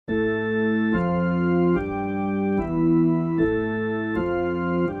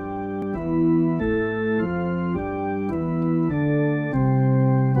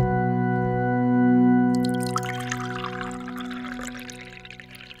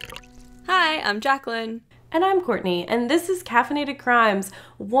Hi, I'm Jacqueline. And I'm Courtney, and this is Caffeinated Crimes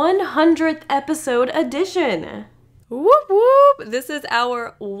 100th episode edition. Whoop whoop! This is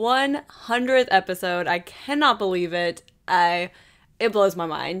our 100th episode. I cannot believe it. It blows my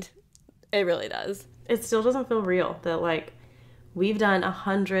mind. It really does. It still doesn't feel real that, we've done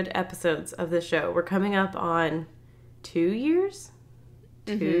 100 episodes of this show. We're coming up on 2 years?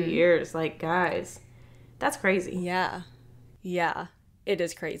 2 years. Guys, that's crazy. Yeah. It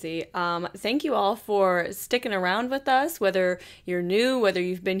is crazy. Thank you all for sticking around with us, whether you're new, whether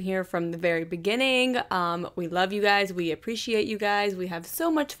you've been here from the very beginning. We love you guys. We appreciate you guys. We have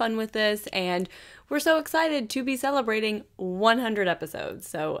so much fun with this, and we're so excited to be celebrating 100 episodes.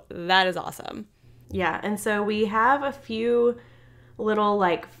 So that is awesome. Yeah, and so we have a few little,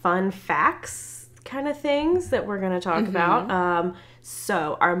 fun facts kind of things that we're going to talk about.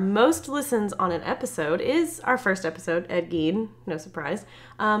 So our most listens on an episode is our first episode, Ed Gein, no surprise,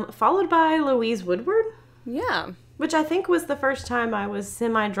 followed by Louise Woodward. Yeah. Which I think was the first time I was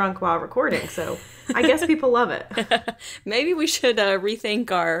semi-drunk while recording, so I guess people love it. Maybe we should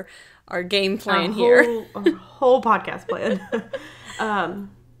rethink our game plan here. Our whole podcast plan.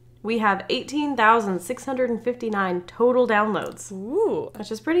 We have 18,659 total downloads. Ooh.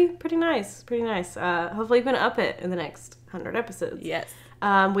 Which is pretty nice. Pretty nice. Hopefully we can up it in the next 100 episodes. Yes.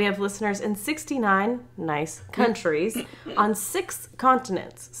 We have listeners in 69 nice countries on 6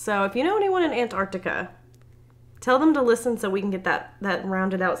 continents. So if you know anyone in Antarctica, tell them to listen so we can get that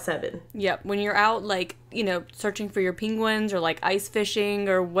rounded out 7. Yep. When you're out, searching for your penguins or, ice fishing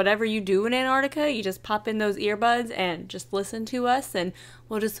or whatever you do in Antarctica, you just pop in those earbuds and just listen to us, and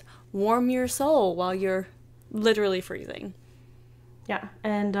we'll just warm your soul while you're literally freezing. Yeah.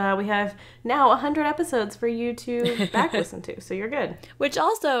 And we have now 100 episodes for you to back listen to, so you're good. Which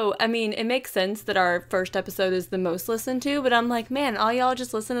also, it makes sense that our first episode is the most listened to, but I'm like, man, all y'all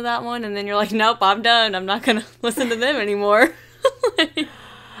just listen to that one, and then you're like, nope, I'm done. I'm not going to listen to them anymore.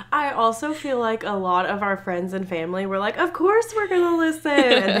 I also feel like a lot of our friends and family were like, of course we're going to listen.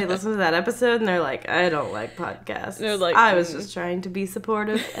 And they listen to that episode and they're like, I don't like podcasts. They're like, I was just trying to be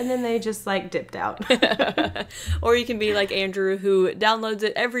supportive. And then they just dipped out. Or you can be like Andrew, who downloads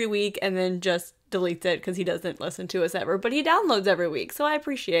it every week and then just deletes it because he doesn't listen to us ever. But he downloads every week. So I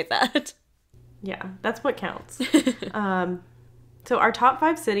appreciate that. Yeah, that's what counts. So our top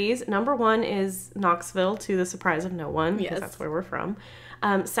 5 cities, number 1 is Knoxville, to the surprise of no one, because that's where we're from.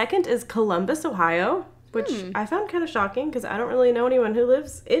 Second is Columbus, Ohio, which I found kind of shocking because I don't really know anyone who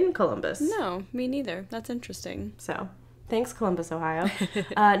lives in Columbus. No, me neither. That's interesting. So, thanks, Columbus, Ohio.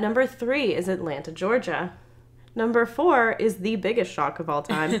 Number 3 is Atlanta, Georgia. Number 4 is the biggest shock of all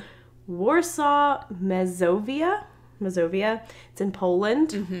time, Warsaw, Mazovia. It's in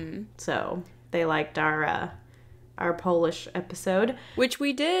Poland. So, they liked our Polish episode. Which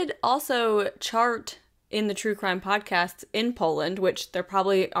we did also chart in the True Crime Podcast in Poland, which there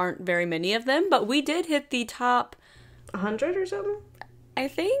probably aren't very many of them, but we did hit the top 100 or something? I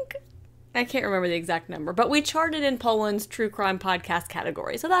think. I can't remember the exact number, but we charted in Poland's True Crime Podcast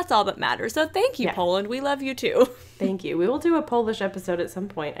category, so that's all that matters. So thank you, Poland. We love you too. Thank you. We will do a Polish episode at some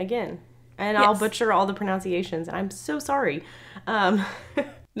point again, and I'll butcher all the pronunciations, and I'm so sorry. No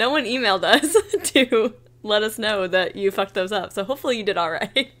one emailed us to let us know that you fucked those up, so hopefully you did all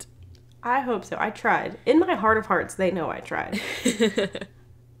right. I hope so. I tried. In my heart of hearts, they know I tried.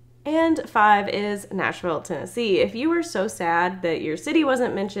 And 5 is Nashville, Tennessee. If you were so sad that your city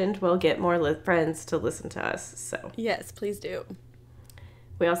wasn't mentioned, we'll get more friends to listen to us. So yes, please do.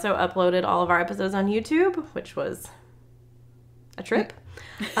 We also uploaded all of our episodes on YouTube, which was a trip.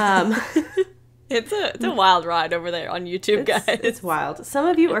 It's a wild ride over there on YouTube, guys. It's wild. Some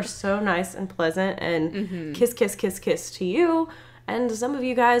of you are so nice and pleasant and kiss, kiss, kiss, kiss to you. And some of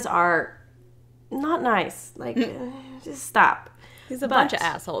you guys are not nice. Just stop. He's a bunch of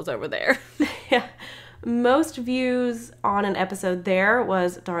assholes over there. Yeah. Most views on an episode there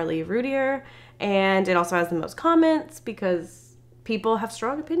was Darlie Rudier. And it also has the most comments because people have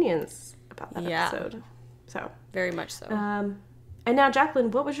strong opinions about that episode. So very much so. And now,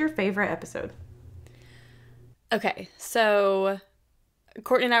 Jacqueline, what was your favorite episode? Okay, so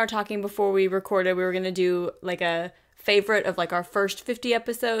Courtney and I were talking before we recorded. We were going to do a favorite of our first 50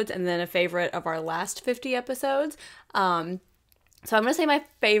 episodes and then a favorite of our last 50 episodes. So I'm going to say my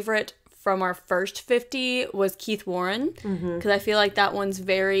favorite from our first 50 was Keith Warren, because I feel like that one's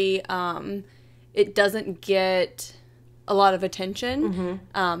very, it doesn't get a lot of attention.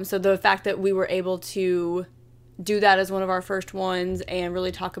 So the fact that we were able to do that as one of our first ones and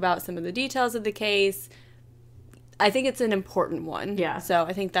really talk about some of the details of the case, I think it's an important one. Yeah. So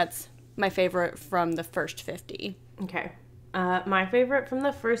I think that's my favorite from the first 50. Okay. My favorite from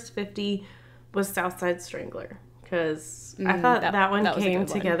the first 50 was Southside Strangler, because I thought that one came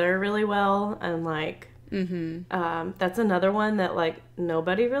together really well, and like that's another one that like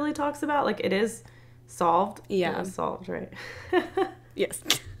nobody really talks about. Like, it is solved. Yeah, it was solved, right? Yes.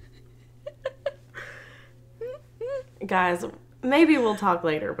 Guys, maybe we'll talk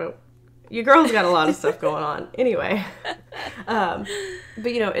later, but your girl's got a lot of stuff going on. Anyway. But,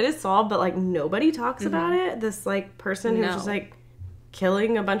 you know, it is solved, but, like, nobody talks about it. This, like, person who's just, like,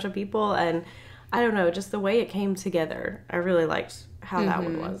 killing a bunch of people. And, I don't know, just the way it came together. I really liked how that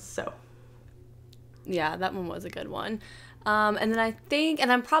one was, so. Yeah, that one was a good one. And then I think,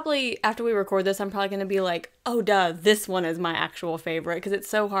 and I'm probably, after we record this, I'm probably going to be like, oh, duh, this one is my actual favorite. Because it's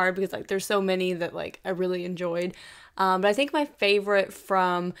so hard, because, like, there's so many that, like, I really enjoyed. But I think my favorite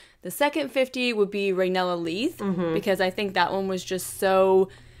from the second 50 would be Ragnella Leith, because I think that one was just so,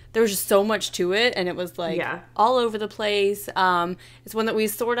 there was just so much to it, and it was like all over the place. It's one that we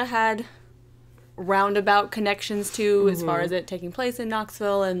sort of had roundabout connections to as far as it taking place in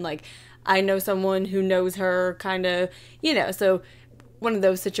Knoxville, and like I know someone who knows her, kind of, you know, so one of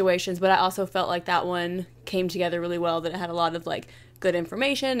those situations. But I also felt like that one came together really well, that it had a lot of like good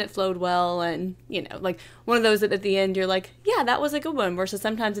information, it flowed well, and, you know, like, one of those that at the end you're like, yeah, that was a good one, versus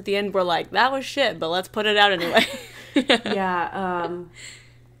sometimes at the end we're like, that was shit, but let's put it out anyway.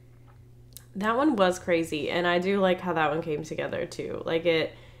 That one was crazy, and I do like how that one came together, too. Like,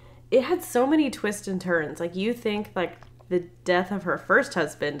 it had so many twists and turns. Like, you think, like, the death of her first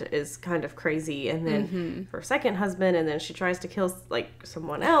husband is kind of crazy, and then her second husband, and then she tries to kill, like,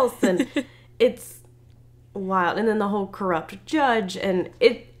 someone else, and it's wild. And then the whole corrupt judge, and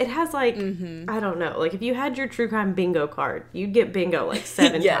it has like I don't know, like if you had your true crime bingo card, you'd get bingo like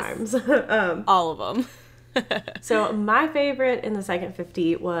 7 times. All of them. So my favorite in the second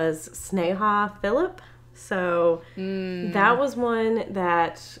 50 was Sneha Philip. So that was one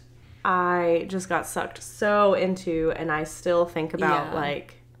that I just got sucked so into, and I still think about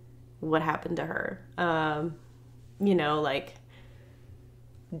like what happened to her. You know, like,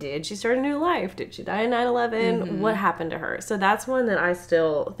 did she start a new life? Did she die in 9/11? What happened to her? So that's one that I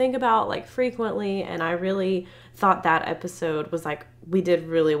still think about, like, frequently, and I really thought that episode was, like, we did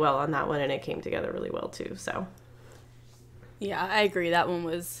really well on that one, and it came together really well, too, so. Yeah, I agree. That one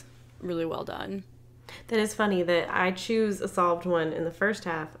was really well done. That is funny that I choose a solved one in the first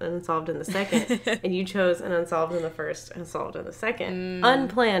half and unsolved in the second, and you chose an unsolved in the first and solved in the second.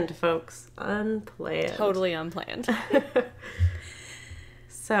 Unplanned, folks. Unplanned. Totally unplanned.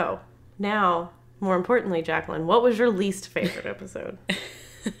 So, now, more importantly, Jacqueline, what was your least favorite episode?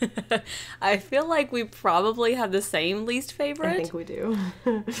 I feel like we probably have the same least favorite. I think we do.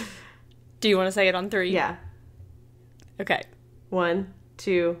 Do you want to say it on 3? Yeah. Okay. 1,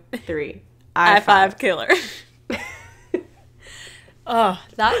 2, 3. I-5 Killer. Oh,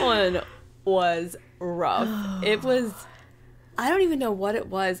 that one was rough. It was, I don't even know what it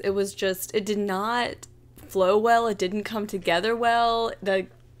was. It was just, it did not flow well. It didn't come together well. The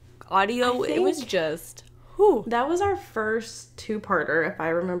audio, it was just, whew. That was our first 2-parter, if I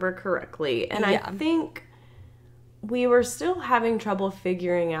remember correctly. And I think we were still having trouble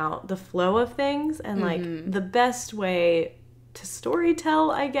figuring out the flow of things and, like, the best way to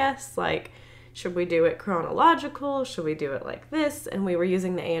storytell, I guess. Like, should we do it chronological? Should we do it like this? And we were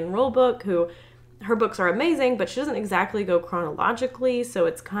using the Anne Rule book, who, her books are amazing, but she doesn't exactly go chronologically, so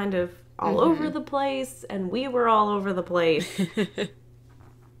it's kind of all over the place, and we were all over the place.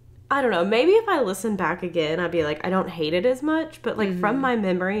 I don't know, maybe if I listen back again, I'd be like, I don't hate it as much, but like from my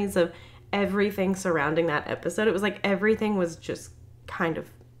memories of everything surrounding that episode, it was like everything was just kind of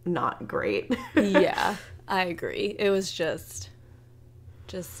not great. Yeah, I agree. It was just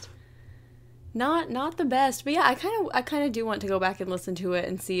not the best. But yeah, I kind of do want to go back and listen to it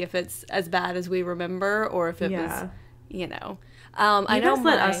and see if it's as bad as we remember, or if it was, you know. I know.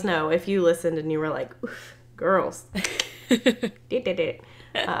 Let us know if you listened and you were like, oof, girls. Or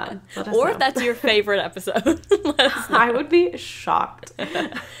if that's your favorite episode. Let us know. I would be shocked.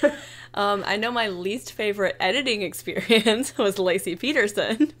 I know my least favorite editing experience was Lacey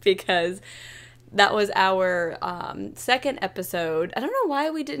Peterson, because that was our second episode. I don't know why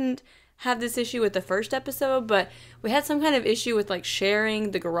we didn't have this issue with the first episode, but we had some kind of issue with like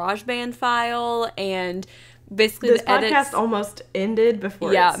sharing the GarageBand file, and basically this the edits podcast almost ended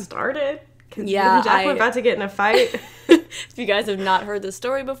before it started. Yeah, Jack was about to get in a fight. If you guys have not heard the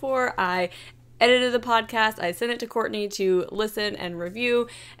story before, I edited the podcast. I sent it to Courtney to listen and review,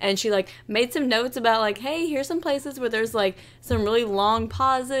 and she like made some notes about like, hey, here's some places where there's like some really long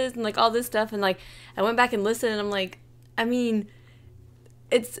pauses and like all this stuff, and like I went back and listened, and I'm like, I mean,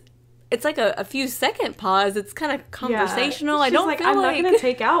 it's it's like a few second pause. It's kind of conversational. Yeah. I don't like, feel I'm like... not going to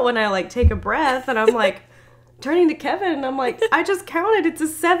take out when I, like, take a breath. And I'm, like, turning to Kevin, and I'm like, I just counted. It's a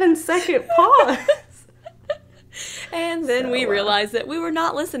 7-second pause. And then we realized that we were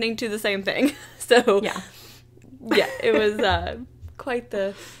not listening to the same thing. So, yeah, it was quite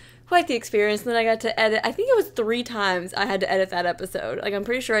the experience. And then I got to edit. I think it was 3 times I had to edit that episode. Like, I'm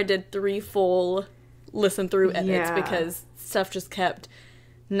pretty sure I did 3 full listen through edits because stuff just kept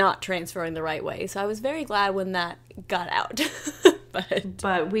not transferring the right way. So I was very glad when that got out.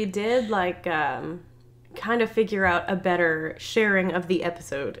 But we did, like, kind of figure out a better sharing of the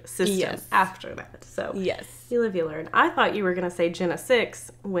episode system after that. So yes, you live, you learn. I thought you were going to say Jenna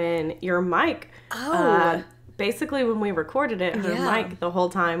 6 when your mic, basically when we recorded it, her mic the whole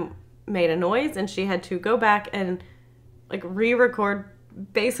time made a noise, and she had to go back and, like, re-record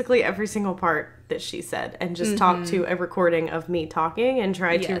basically every single part that she said and just talk to a recording of me talking and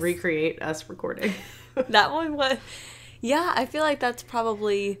try to recreate us recording. That one was... Yeah, I feel like that's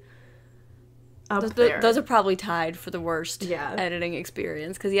probably... Those are probably tied for the worst editing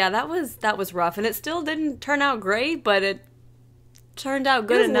experience. Because, that was rough. And it still didn't turn out great, but it turned out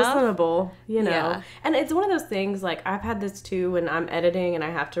good enough. It was listenable, you know. Yeah. And it's one of those things, like, I've had this too when I'm editing and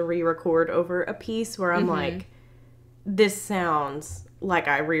I have to re-record over a piece where I'm like, this sounds like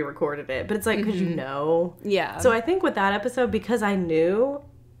I re-recorded it. But it's like, because you know. Yeah. So I think with that episode, because I knew...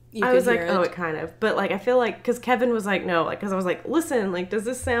 I was like, it kind of. But, like, I feel like, because Kevin was like, no, like, because I was like, listen, like, does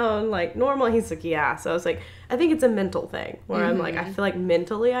this sound, like, normal? He's like, yeah. So I was like, I think it's a mental thing where I'm like, I feel like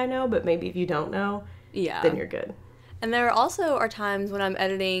mentally I know, but maybe if you don't know, then you're good. And there also are times when I'm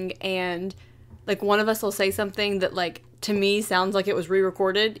editing and, like, one of us will say something that, like, to me sounds like it was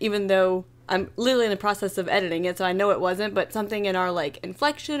re-recorded, even though I'm literally in the process of editing it, so I know it wasn't, but something in our, like,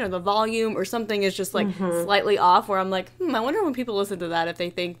 inflection or the volume or something is just, like, slightly off, where I'm like, I wonder when people listen to that if they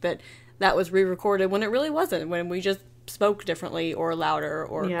think that that was re-recorded when it really wasn't, when we just spoke differently or louder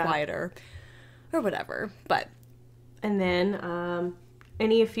or quieter or whatever, but... And then,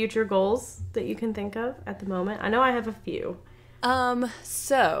 any future goals that you can think of at the moment? I know I have a few.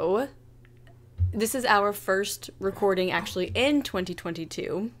 So, this is our first recording actually in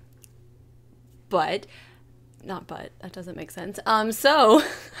 2022. That doesn't make sense. So, I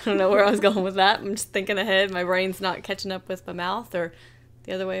don't know where I was going with that. I'm just thinking ahead. My brain's not catching up with my mouth, or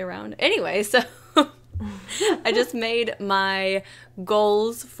the other way around. Anyway, so I just made my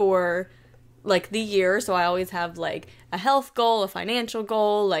goals for, like, the year. So I always have, like, a health goal, a financial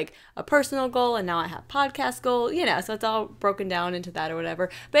goal, like, a personal goal, and now I have podcast goal. You know, so it's all broken down into that or whatever.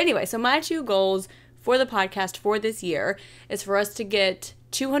 But anyway, so my 2 goals for the podcast for this year is for us to get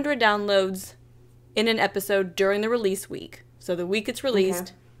 200 downloads in an episode during the release week. So the week it's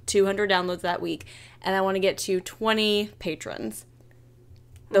released, 200 downloads that week. And I want to get to 20 patrons.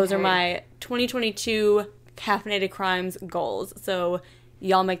 Those are my 2022 Caffeinated Crimes goals. So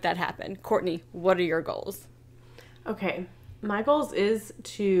y'all make that happen. Courtney, what are your goals? Okay. My goals is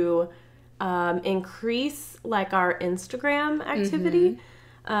to increase, like, our Instagram activity.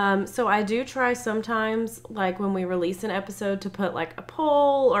 So I do try sometimes, like, when we release an episode, to put, like, a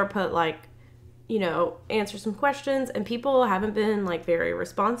poll or put, like, you know, answer some questions, and people haven't been, like, very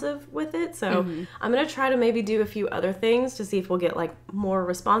responsive with it. So I'm going to try to maybe do a few other things to see if we'll get, like, more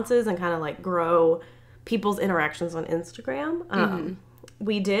responses and kind of, like, grow people's interactions on Instagram.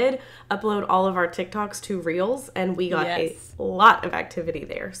 We did upload all of our TikToks to Reels, and we got a lot of activity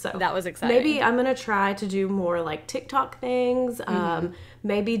there. So that was exciting. Maybe I'm going to try to do more, like, TikTok things.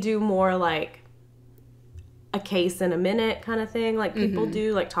 Maybe do more, like, a case in a minute kind of thing, like people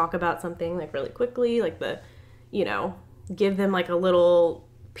do, like, talk about something, like, really quickly, like, you know, give them, like, a little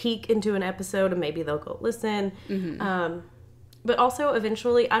peek into an episode and maybe they'll go listen. But also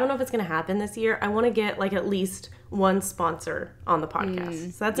eventually, I don't know if it's going to happen this year, I want to get, like, at least one sponsor on the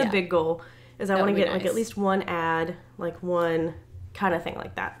podcast. So that's a big goal, is I want to get nice. Like, at least one ad, like, one kind of thing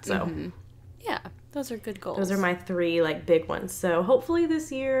like that. So yeah, those are good goals. Those are my 3, like, big ones. So hopefully this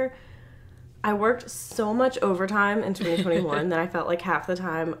year... I worked so much overtime in 2021 that I felt like half the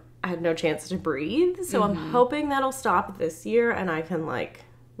time I had no chance to breathe. So I'm hoping that'll stop this year and I can, like,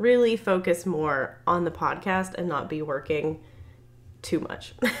 really focus more on the podcast and not be working too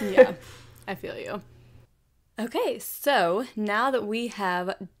much. Yeah, I feel you. Okay, so now that we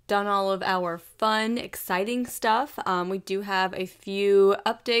have done all of our fun, exciting stuff, we do have a few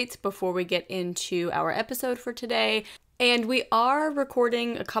updates before we get into our episode for today. And we are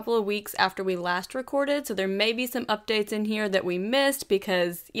recording a couple of weeks after we last recorded, so there may be some updates in here that we missed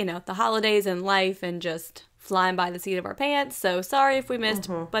because, you know, the holidays and life and just flying by the seat of our pants. So sorry if we missed,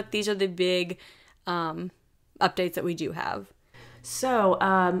 but these are the big updates that we do have. So,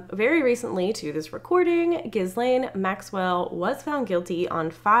 very recently to this recording, Ghislaine Maxwell was found guilty on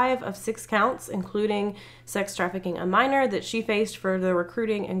 5 of 6 counts, including sex trafficking a minor that she faced for the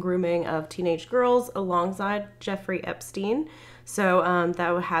recruiting and grooming of teenage girls alongside Jeffrey Epstein. So,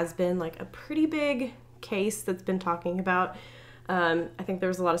 that has been like a pretty big case that's been talking about. I think there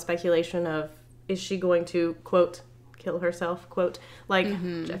was a lot of speculation of, is she going to, quote, kill herself, quote, like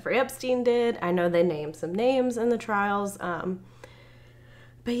Jeffrey Epstein did. I know they named some names in the trials.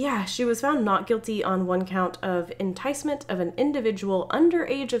 But yeah, she was found not guilty on 1 count of enticement of an individual under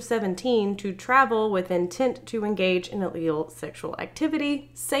age of 17 to travel with intent to engage in illegal sexual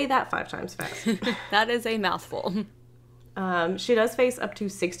activity. Say that 5 times fast. That is a mouthful. She does face up to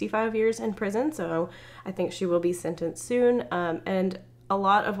 65 years in prison, so I think she will be sentenced soon. And a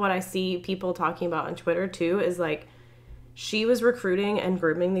lot of what I see people talking about on Twitter too is like, she was recruiting and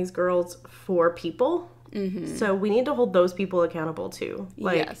grooming these girls for people. So we need to hold those people accountable too.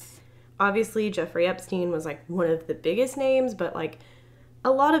 Like, yes. Obviously Jeffrey Epstein was like one of the biggest names, but like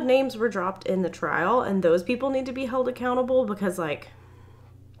a lot of names were dropped in the trial, and those people need to be held accountable because like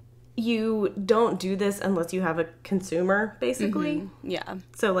you don't do this unless you have a consumer, basically. Yeah.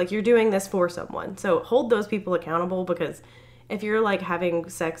 So like you're doing this for someone. So hold those people accountable, because if you're like having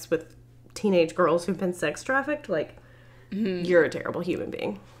sex with teenage girls who've been sex trafficked, like you're a terrible human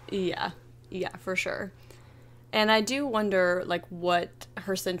being. Yeah. Yeah, for sure. And I do wonder, like, what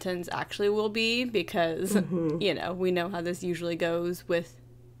her sentence actually will be, because, you know, we know how this usually goes with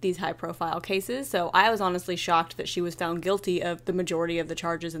these high-profile cases. So I was honestly shocked that she was found guilty of the majority of the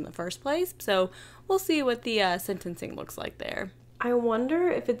charges in the first place. So we'll see what the sentencing looks like there. I wonder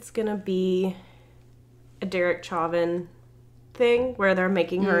if it's going to be a Derek Chauvin thing where they're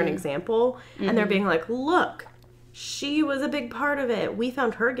making her an example, and they're being like, look, she was a big part of it. We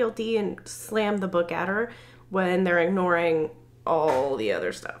found her guilty and slammed the book at her, when they're ignoring all the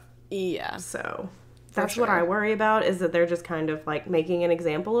other stuff. Yeah. So that's what I worry about, is that they're just kind of like making an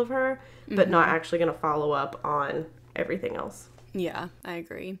example of her, but not actually going to follow up on everything else. Yeah, I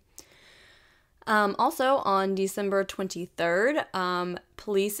agree. Also, on December 23rd,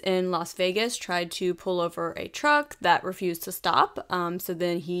 police in Las Vegas tried to pull over a truck that refused to stop. So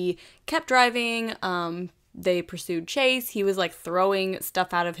then he kept driving. They pursued chase. He was like throwing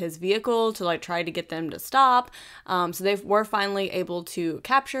stuff out of his vehicle to like try to get them to stop. So they were finally able to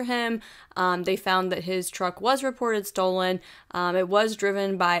capture him. They found that his truck was reported stolen. It was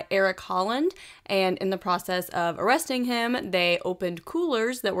driven by Eric Holland, and in the process of arresting him, they opened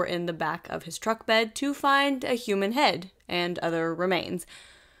coolers that were in the back of his truck bed to find a human head and other remains.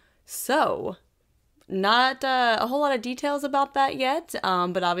 So not a whole lot of details about that yet,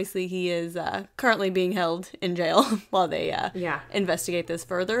 but obviously he is currently being held in jail while they investigate this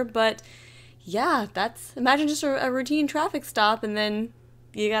further. But yeah, imagine just a routine traffic stop, and then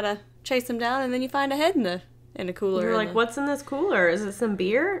you gotta chase him down, and then you find a head in a cooler. You're like, what's in this cooler? Is it some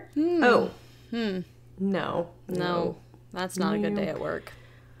beer? No. No, that's not a good day at work.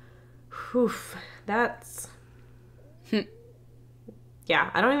 Oof, that's...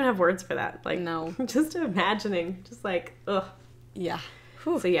 Yeah, I don't even have words for that. Like, no. Just imagining, just like, ugh. Yeah.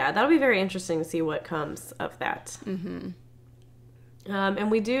 Whew. So yeah, that'll be very interesting to see what comes of that. And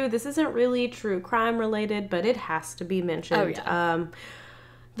this isn't really true crime related, but it has to be mentioned. Oh, yeah.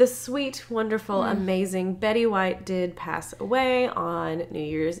 The sweet, wonderful, amazing Betty White did pass away on New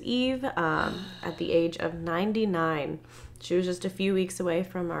Year's Eve at the age of 99. She was just a few weeks away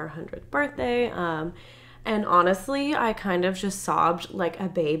from our 100th birthday. And honestly, I kind of just sobbed like a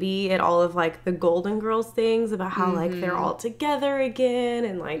baby at all of like the Golden Girls things about how like they're all together again,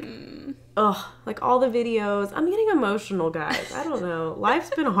 and like, like all the videos. I'm getting emotional, guys. I don't know.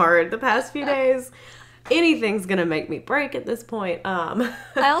 Life's been hard the past few days. Anything's gonna make me break at this point. I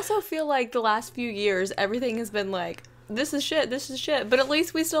also feel like the last few years, everything has been like, this is shit, but at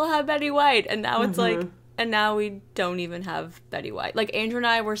least we still have Betty White, and now it's like, and now we don't even have Betty White. Like, Andrew and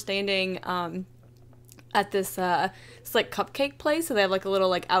I were standing, at this it's like cupcake place, so they have like a little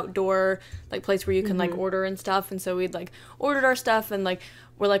like outdoor like place where you can like order and stuff, and so we'd like ordered our stuff, and like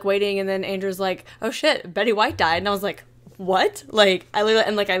we're like waiting, and then Andrew's like, oh shit, Betty White died, and I was like, what? Like I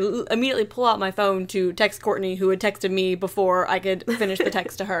immediately pull out my phone to text Courtney, who had texted me before I could finish the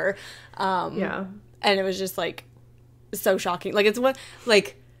text to her. And it was just like so shocking. Like it's one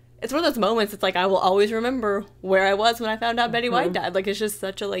of those moments, it's like I will always remember where I was when I found out Betty White died. Like it's just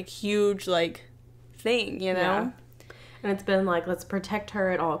such a like huge like thing, you know? Yeah. And it's been like, let's protect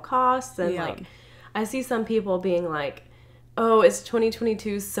her at all costs. And like, I see some people being like, oh, is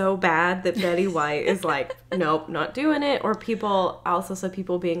 2022 so bad that Betty White is like, nope, not doing it? Or people, I also saw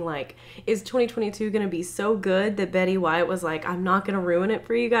people being like, is 2022 going to be so good that Betty White was like, I'm not going to ruin it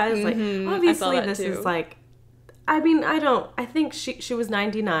for you guys? Like, obviously this too. is like, I mean, I think she was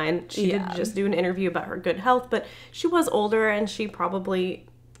 99. She did just do an interview about her good health, but she was older and she probably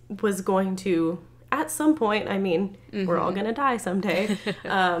was going to, at some point, I mean, we're all going to die someday.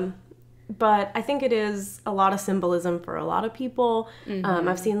 But I think it is a lot of symbolism for a lot of people.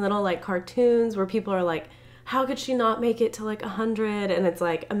 I've seen little like cartoons where people are like, how could she not make it to like 100? And it's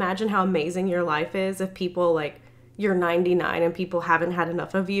like, imagine how amazing your life is if people like, you're 99 and people haven't had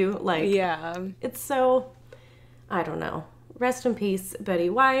enough of you. Like, it's so, I don't know. Rest in peace, Betty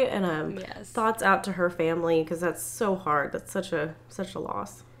White, and thoughts out to her family, because that's so hard. That's such a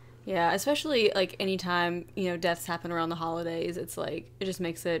loss. Yeah, especially, like, anytime, deaths happen around the holidays, it's, like, it just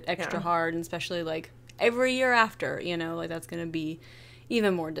makes it extra hard, and especially, like, every year after, like, that's going to be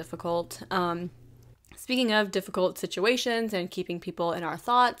even more difficult. Speaking of difficult situations and keeping people in our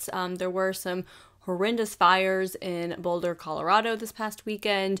thoughts, there were some horrendous fires in Boulder, Colorado this past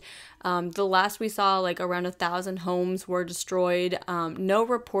weekend. The last we saw, like, around 1,000 homes were destroyed. No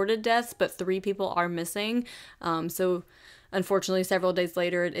reported deaths, but 3 people are missing. So unfortunately, several days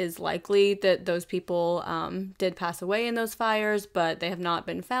later, it is likely that those people did pass away in those fires, but they have not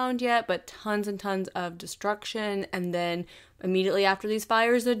been found yet. But tons and tons of destruction. And then immediately after these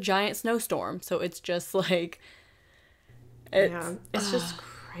fires, a giant snowstorm. So it's just like... It's just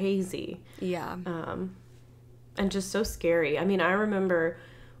crazy. Yeah. And just so scary. I mean, I remember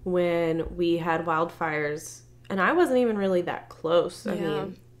when we had wildfires, and I wasn't even really that close. I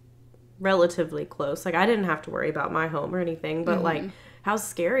mean... relatively close. Like, I didn't have to worry about my home or anything, but like how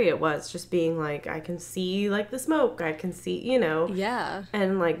scary it was just being like, I can see like the smoke, I can see,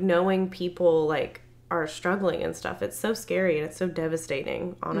 and like knowing people like are struggling and stuff. It's so scary and it's so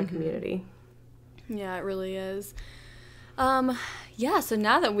devastating on a community. Yeah, it really is. So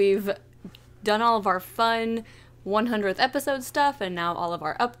now that we've done all of our fun 100th episode stuff and now all of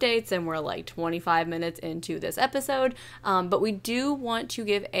our updates, and we're like 25 minutes into this episode, but we do want to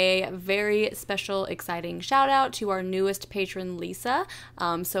give a very special, exciting shout out to our newest patron, Lisa.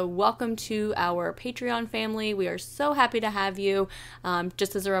 So welcome to our Patreon family. We are so happy to have you.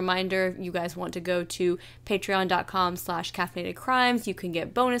 Just as a reminder, if you guys want to go to patreon.com/caffeinatedcrimes, you can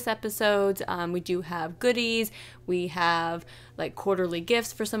get bonus episodes. We do have goodies. We have like quarterly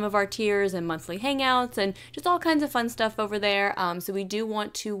gifts for some of our tiers and monthly hangouts and just all kinds of fun stuff over there. So we do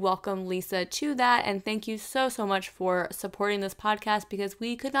want to welcome Lisa to that, and thank you so much for supporting this podcast, because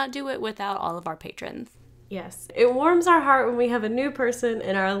we could not do it without all of our patrons. Yes, it warms our heart when we have a new person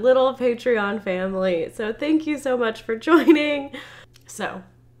in our little Patreon family. So thank you so much for joining. So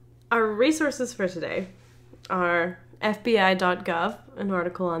our resources for today are FBI.gov, an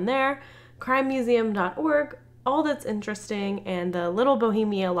article on there, crimemuseum.org, All That's Interesting, and the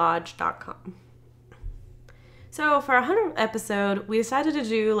littlebohemialodge.com. So for our 100th episode, we decided to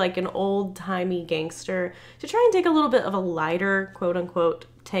do like an old-timey gangster to try and take a little bit of a lighter, quote-unquote,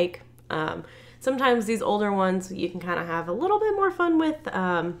 take. Sometimes these older ones you can kind of have a little bit more fun with.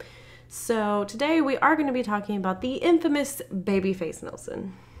 So today we are going to be talking about the infamous Babyface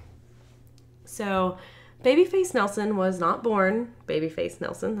Nelson. So Babyface Nelson was not born Babyface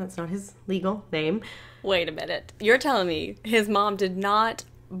Nelson. That's not his legal name. Wait a minute. You're telling me his mom did not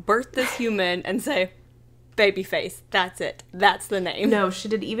birth this human and say, Babyface, that's it. That's the name. No, she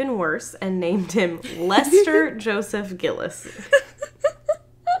did even worse and named him Lester Joseph Gillis.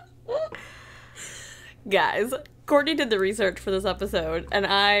 Guys, Courtney did the research for this episode, and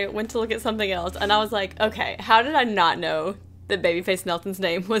I went to look at something else, and I was like, okay, how did I not know that Babyface Nelson's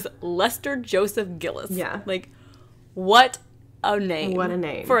name was Lester Joseph Gillis? Yeah. Like, what a name. What a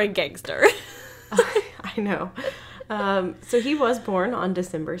name. For a gangster. I know. So he was born on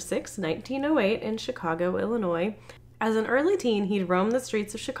December 6, 1908 in Chicago, Illinois. As an early teen, he'd roamed the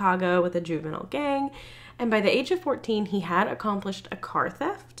streets of Chicago with a juvenile gang, and by the age of 14, he had accomplished a car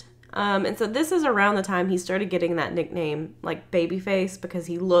theft. And so this is around the time he started getting that nickname, like Babyface, because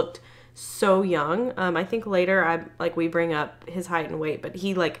he looked so young. I think later we bring up his height and weight, but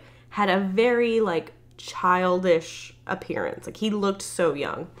he like had a very like childish appearance. Like he looked so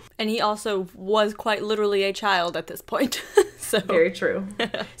young. And he also was quite literally a child at this point. So very true.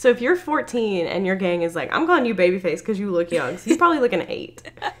 So if you're 14 and your gang is like, I'm calling you Babyface because you look young, so you probably look an 8.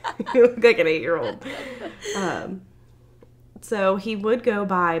 You look like an 8-year-old. So he would go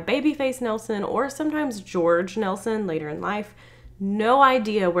by Babyface Nelson or sometimes George Nelson later in life. No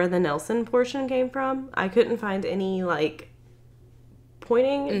idea where the Nelson portion came from. I couldn't find any like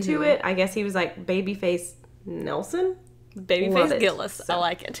pointing to it. I guess he was like Babyface Nelson. Love Babyface it. Gillis. So- I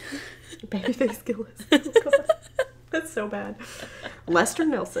like it. Babyface Gillis. Oh, God. That's so bad. Lester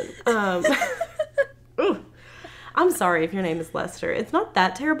Nelson. Ooh. I'm sorry if your name is Lester. It's not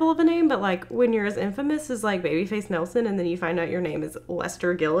that terrible of a name, but like when you're as infamous as like Babyface Nelson and then you find out your name is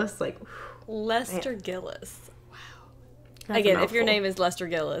Lester Gillis, like Lester Gillis. that's a Again, if your mouthful. name is Lester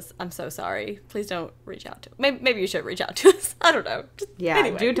Gillis, I'm so sorry. Please don't reach out to. Maybe you should reach out to us. I don't know. Just, Yeah,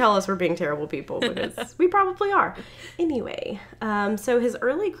 anyway. do tell us we're being terrible people because we probably are. Anyway, so his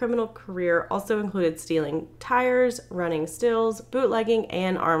early criminal career also included stealing tires, running stills, bootlegging,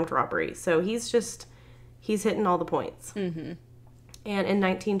 and armed robbery. So he's hitting all the points. Mm-hmm. And in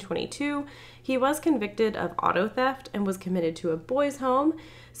 1922, he was convicted of auto theft and was committed to a boys' home.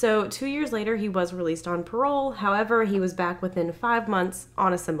 So 2 years later, he was released on parole. However, he was back within 5 months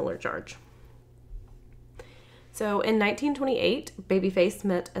on a similar charge. So in 1928, Babyface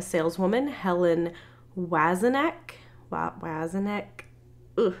met a saleswoman, Helen Wazenek.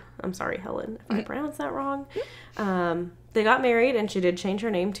 Ugh, I'm sorry, Helen, if I pronounced that wrong. They got married, and she did change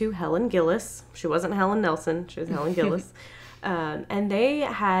her name to Helen Gillis. She wasn't Helen Nelson. She was Helen Gillis. And they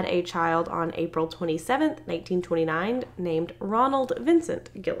had a child on April 27th, 1929, named Ronald Vincent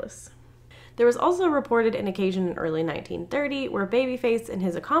Gillis. There was also reported an occasion in early 1930 where Babyface and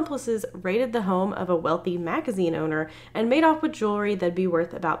his accomplices raided the home of a wealthy magazine owner and made off with jewelry that'd be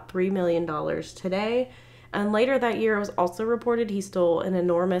worth about $3 million today. And later that year, it was also reported he stole an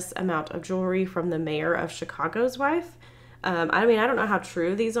enormous amount of jewelry from the mayor of Chicago's wife. I mean, I don't know how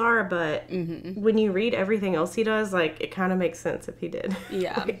true these are, but when you read everything else he does, like, it kind of makes sense if he did.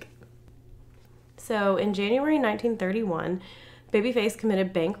 Yeah. So in January 1931, Babyface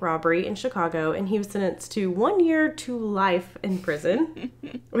committed bank robbery in Chicago, and he was sentenced to 1 year to life in prison,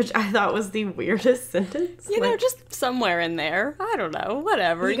 which I thought was the weirdest sentence. You know, just somewhere in there. I don't know.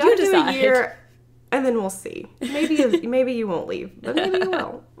 Whatever. You gotta do decide. a year, and then we'll see. Maybe you won't leave, but maybe you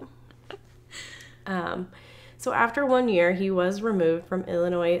will. So after 1 year, he was removed from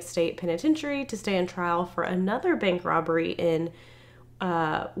Illinois State Penitentiary to stay on trial for another bank robbery in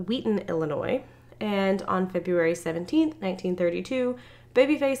Wheaton, Illinois. And on February 17th, 1932,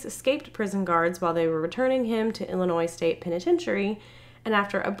 Babyface escaped prison guards while they were returning him to Illinois State Penitentiary. And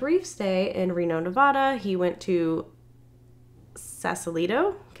after a brief stay in Reno, Nevada, he went to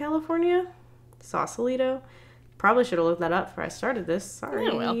Sausalito, California. Sausalito. Probably should have looked that up before I started this. Sorry.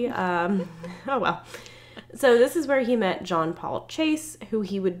 Oh, well. Oh, well. So this is where he met John Paul Chase, who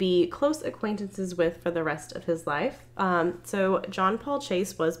he would be close acquaintances with for the rest of his life. So John Paul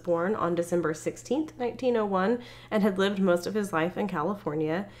Chase was born on December 16th, 1901, and had lived most of his life in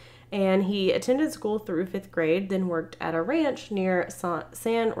California. And he attended school through 5th grade, then worked at a ranch near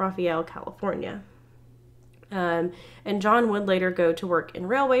San Rafael, California. And John would later go to work in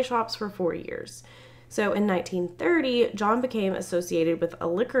railway shops for 4 years. So in 1930, John became associated with a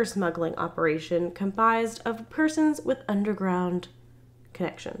liquor smuggling operation comprised of persons with underground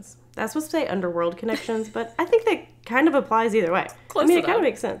connections. That's supposed to say underworld connections, but I think that kind of applies either way. Close I mean, it enough. kind of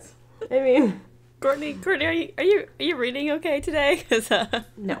makes sense. I mean, Courtney, are you reading okay today? 'Cause,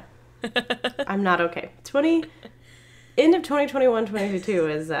 no, I'm not okay. End of 2021, 2022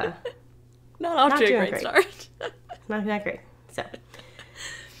 is not off Not to a doing great great. start. not great. So,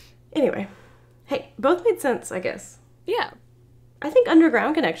 anyway, hey, both made sense, I guess. Yeah. I think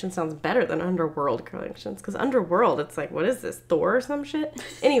underground connection sounds better than underworld connections, because underworld, it's like, what is this, Thor or some shit?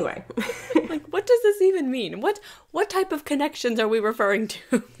 Anyway. Like, what does this even mean? What type of connections are we referring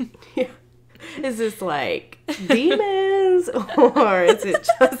to? Yeah. Is this like demons or is it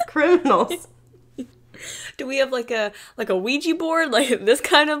just criminals? Do we have like a Ouija board, like this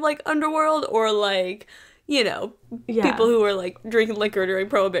kind of like underworld, or like, you know, Yeah. people who are like drinking liquor during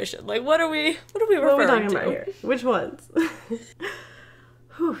Prohibition? Like, what are we What are we referring talking to? about here? Which ones?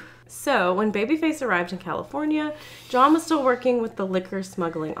 Whew. So, when Babyface arrived in California, John was still working with the liquor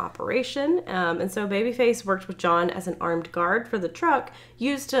smuggling operation, and so Babyface worked with John as an armed guard for the truck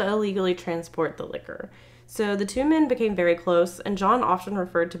used to illegally transport the liquor. So the two men became very close, and John often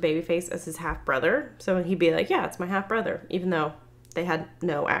referred to Babyface as his half-brother. So he'd be like, yeah, it's my half-brother, even though they had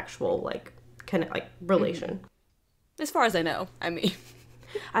no actual, relation. As far as I know, I mean.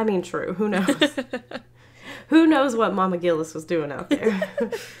 I mean, true. Who knows? Who knows what Mama Gillis was doing out there?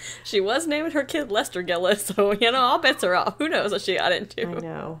 She was naming her kid Lester Gillis, so, you know, all bets are off. Who knows what she got into? I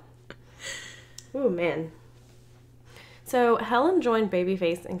know. Ooh, man. So Helen joined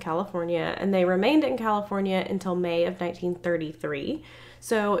Babyface in California, and they remained in California until May of 1933.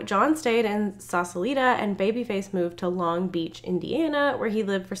 So John stayed in Sausalito, and Babyface moved to Long Beach, Indiana, where he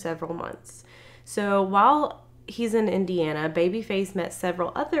lived for several months. So while he's in Indiana, Babyface met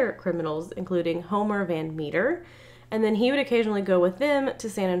several other criminals, including Homer Van Meter, And then he would occasionally go with them to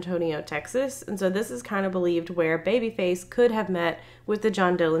San Antonio, Texas. And so this is kind of believed where Babyface could have met with the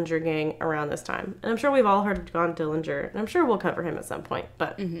John Dillinger gang around this time. And I'm sure we've all heard of John Dillinger, and I'm sure we'll cover him at some point,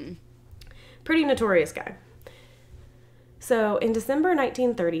 but pretty notorious guy. So in December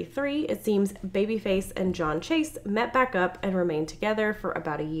 1933, it seems Babyface and John Chase met back up and remained together for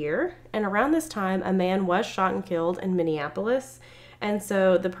about a year. And around this time, a man was shot and killed in Minneapolis. And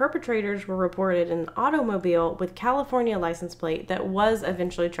so the perpetrators were reported in an automobile with California license plate that was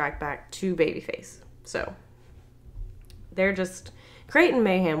eventually tracked back to Babyface. So they're just creating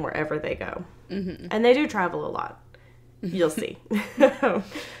mayhem wherever they go. And they do travel a lot. You'll see.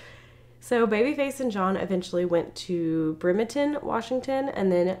 So Babyface and John eventually went to Bremerton, Washington,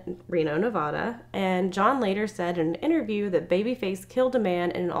 and then Reno, Nevada. And John later said in an interview that Babyface killed a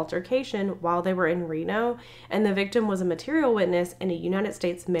man in an altercation while they were in Reno, and the victim was a material witness in a United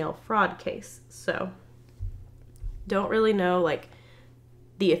States mail fraud case. So don't really know, like,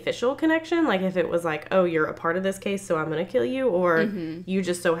 the official connection, like if it was like, oh, you're a part of this case, so I'm going to kill you, or you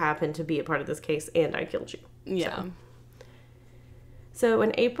just so happen to be a part of this case and I killed you. Yeah. So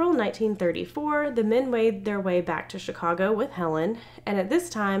in April 1934, the men made their way back to Chicago with Helen, and at this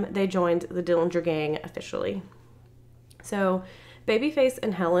time, they joined the Dillinger gang officially. So Babyface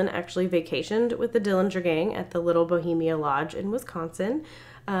and Helen actually vacationed with the Dillinger gang at the Little Bohemia Lodge in Wisconsin,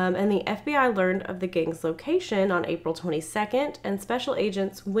 and the FBI learned of the gang's location on April 22nd, and special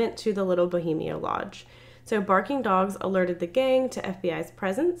agents went to the Little Bohemia Lodge. So barking dogs alerted the gang to FBI's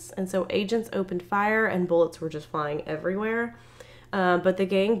presence, and so agents opened fire and bullets were just flying everywhere. But the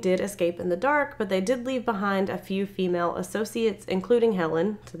gang did escape in the dark, but they did leave behind a few female associates, including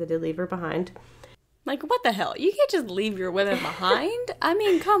Helen, so they did leave her behind. Like, what the hell? You can't just leave your women behind? I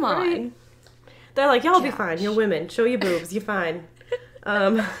mean, come on. Right? They're like, y'all be fine. You're women. Show your boobs. You're fine.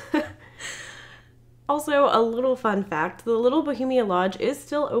 Also, a little fun fact, the Little Bohemia Lodge is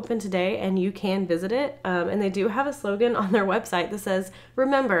still open today, and you can visit it. And they do have a slogan on their website that says,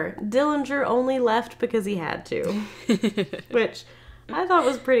 remember, Dillinger only left because he had to. Which I thought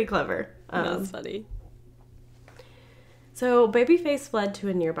was pretty clever. That's funny. So Babyface fled to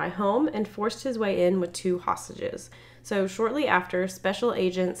a nearby home and forced his way in with 2 hostages. So shortly after, special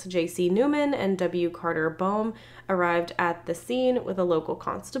agents J.C. Newman and W. Carter Boehm arrived at the scene with a local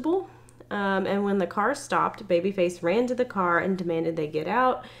constable. And when the car stopped, Babyface ran to the car and demanded they get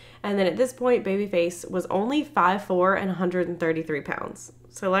out. And then at this point, Babyface was only 5'4" and 133 pounds.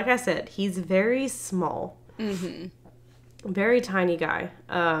 So like I said, he's very small. Very tiny guy.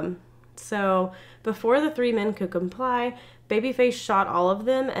 So before the 3 men could comply, Babyface shot all of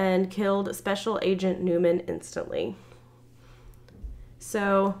them and killed Special Agent Newman instantly.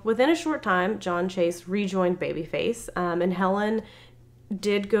 So within a short time, John Chase rejoined Babyface, and Helen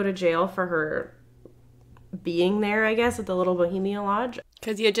did go to jail for her being there, I guess, at the Little Bohemia Lodge.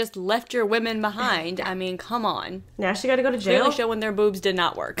 Because you just left your women behind. I mean, come on. Now she got to go to jail. Clearly showing their boobs did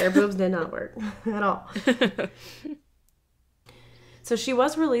not work. Their boobs did not work at all. So she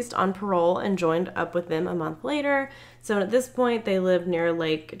was released on parole and joined up with them a month later. So at this point, they lived near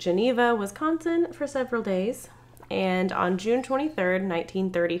Lake Geneva, Wisconsin for several days. And on June 23rd,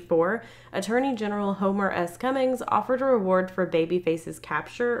 1934, Attorney General Homer S. Cummings offered a reward for Babyface's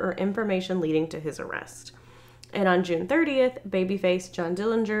capture or information leading to his arrest. And on June 30th, Babyface, John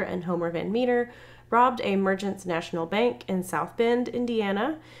Dillinger, and Homer Van Meter robbed a Merchants National Bank in South Bend,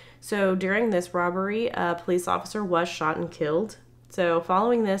 Indiana. So during this robbery, a police officer was shot and killed. So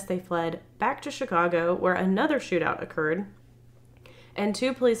following this, they fled back to Chicago, where another shootout occurred. And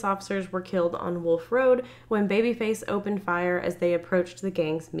 2 police officers were killed on Wolf Road when Babyface opened fire as they approached the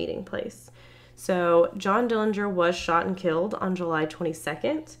gang's meeting place. So John Dillinger was shot and killed on July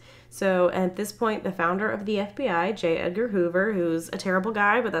 22nd. So at this point, the founder of the FBI, J. Edgar Hoover, who's a terrible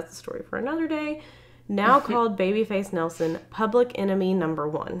guy, but that's a story for another day, now called Babyface Nelson public enemy number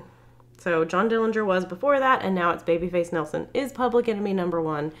 1. So John Dillinger was before that, and now it's Babyface Nelson is public enemy number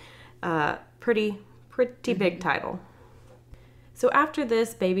 1. Pretty big title. So after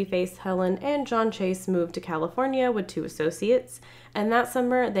this, Babyface, Helen, and John Chase moved to California with 2 associates, and that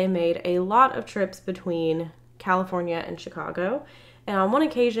summer they made a lot of trips between California and Chicago. And on one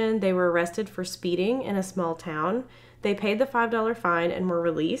occasion, they were arrested for speeding in a small town. They paid the $5 fine and were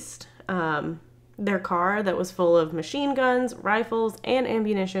released. Their car that was full of machine guns, rifles, and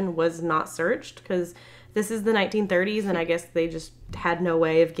ammunition was not searched because this is the 1930s, and I guess they just had no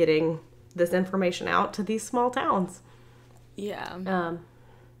way of getting this information out to these small towns. Yeah.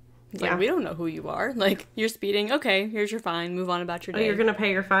 Like, we don't know who you are. Like, you're speeding. Okay, here's your fine. Move on about your day. Oh, you're going to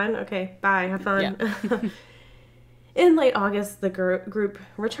pay your fine? Okay, bye. Have fun. Yeah. In late August, the group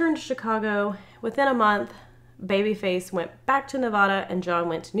returned to Chicago. Within a month, Babyface went back to Nevada and John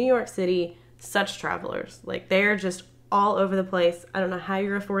went to New York City. Such travelers. Like, they're just all over the place. I don't know how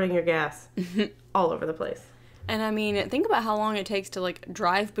you're affording your gas. All over the place. And I mean, think about how long it takes to, like,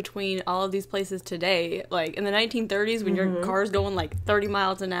 drive between all of these places today. Like, in the 1930s, when your car's going, like, 30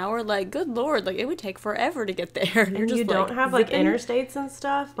 miles an hour, like, good Lord, like, it would take forever to get there. And you don't have, like, interstates and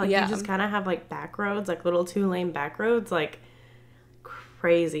stuff. Like, Yeah. you just kind of have, like, back roads, like, little 2-lane back roads. Like,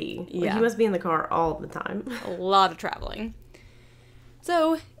 crazy. Like, Yeah. he must be in the car all the time. A lot of traveling.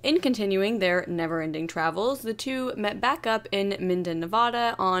 So, in continuing their never-ending travels, the two met back up in Minden,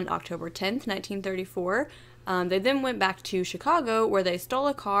 Nevada on October 10th, 1934. They then went back to Chicago, where they stole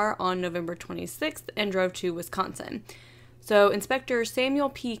a car on November 26th and drove to Wisconsin. So, Inspector Samuel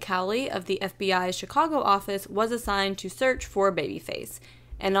P. Cowley of the FBI's Chicago office was assigned to search for Babyface.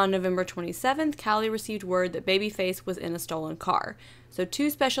 And on November 27th, Cowley received word that Babyface was in a stolen car. So, 2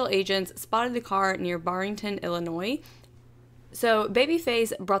 special agents spotted the car near Barrington, Illinois. So,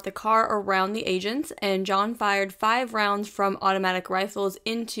 Babyface brought the car around the agents, and John fired 5 rounds from automatic rifles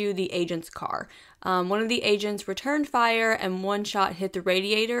into the agent's car. One of the agents returned fire, and 1 shot hit the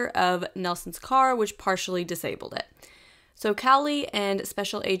radiator of Nelson's car, which partially disabled it. So, Cowley and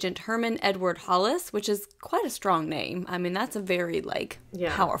Special Agent Herman Edward Hollis, which is quite a strong name. I mean, that's a very,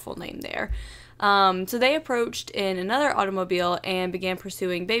 powerful name there. So, they approached in another automobile and began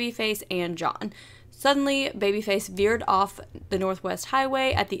pursuing Babyface and John. Suddenly, Babyface veered off the Northwest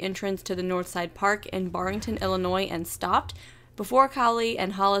Highway at the entrance to the Northside Park in Barrington, Illinois, and stopped. Before Cowley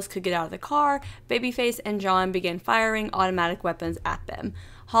and Hollis could get out of the car, Babyface and John began firing automatic weapons at them.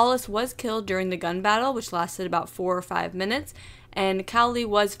 Hollis was killed during the gun battle, which lasted about 4 or 5 minutes, and Cowley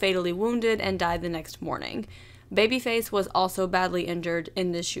was fatally wounded and died the next morning. Babyface was also badly injured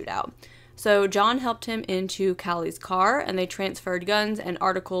in this shootout. So John helped him into Cowley's car, and they transferred guns and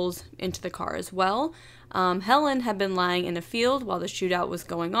articles into the car as well. Helen had been lying in a field while the shootout was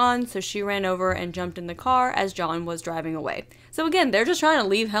going on, so she ran over and jumped in the car as John was driving away. So again, they're just trying to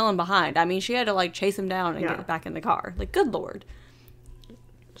leave Helen behind. I mean, she had to, chase him down and get back in the car. Good Lord.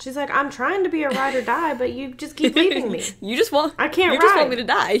 She's like, I'm trying to be a ride or die, but you just keep leaving me. I can't ride. You just want me to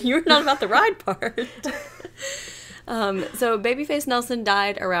die. You're not about the ride part. So Babyface Nelson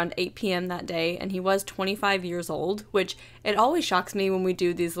died around 8 p.m. that day, and he was 25 years old, which it always shocks me when we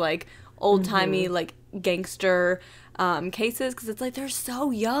do these, old-timey, gangster cases, because it's they're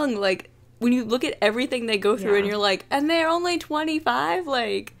so young. When you look at everything they go through, and you're like, and they're only 25?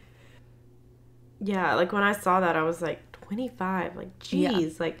 Yeah, when I saw that, I was like, 25?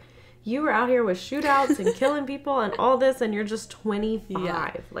 Geez. Yeah. You were out here with shootouts and killing people and all this, and you're just 25.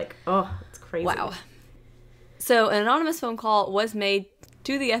 Yeah. It's crazy. Wow. So an anonymous phone call was made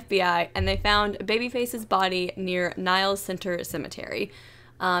to the FBI, and they found Babyface's body near Niles Center Cemetery.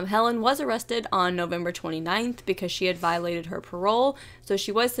 Helen was arrested on November 29th because she had violated her parole, so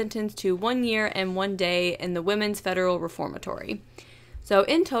she was sentenced to 1 year and 1 day in the Women's Federal Reformatory. So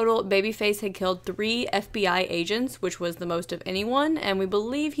in total, Babyface had killed 3 FBI agents, which was the most of anyone, and we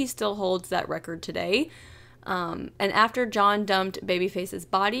believe he still holds that record today. And after John dumped Babyface's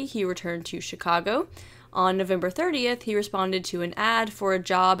body, he returned to Chicago. On November 30th, he responded to an ad for a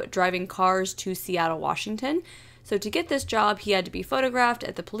job driving cars to Seattle, Washington. So to get this job, he had to be photographed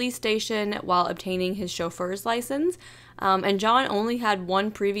at the police station while obtaining his chauffeur's license. And John only had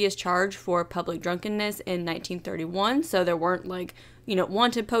 1 previous charge for public drunkenness in 1931, so there weren't,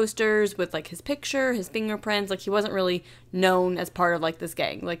 wanted posters with, his picture, his fingerprints. He wasn't really known as part of, this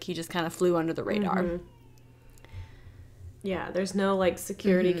gang. He just kind of flew under the radar. Mm-hmm. Yeah, there's no,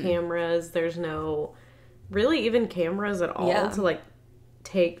 security cameras. There's no really even cameras at all to,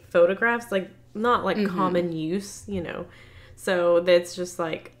 take photographs. Not, common use, So that's just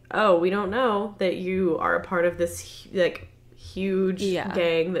oh, we don't know that you are a part of this, huge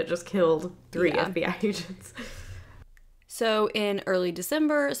gang that just killed 3 FBI agents. So in early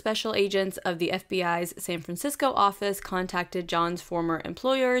December, special agents of the FBI's San Francisco office contacted John's former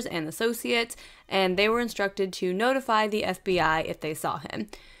employers and associates, and they were instructed to notify the FBI if they saw him.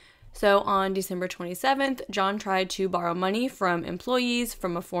 So on December 27th, John tried to borrow money from employees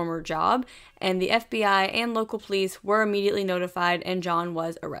from a former job, and the FBI and local police were immediately notified, and John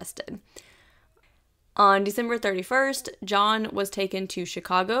was arrested. On December 31st, John was taken to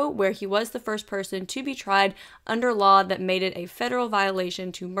Chicago, where he was the first person to be tried under law that made it a federal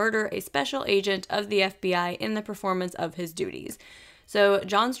violation to murder a special agent of the FBI in the performance of his duties. So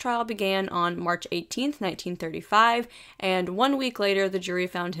John's trial began on March 18th, 1935, and 1 week later, the jury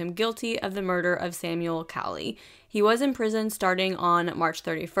found him guilty of the murder of Samuel Cowley. He was in prison starting on March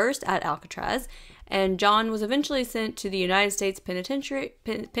 31st at Alcatraz, and John was eventually sent to the United States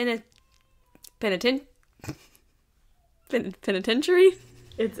penitentiary.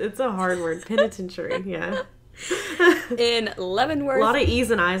 It's a hard word. Penitentiary, yeah. In Leavenworth. A lot of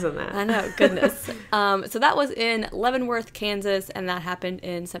E's and I's in that. I know, goodness. So that was in Leavenworth, Kansas, and that happened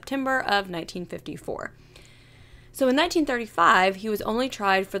in September of 1954. So in 1935, he was only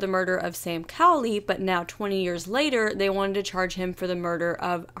tried for the murder of Sam Cowley, but now 20 years later, they wanted to charge him for the murder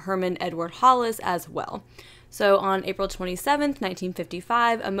of Herman Edward Hollis as well. So on April 27th,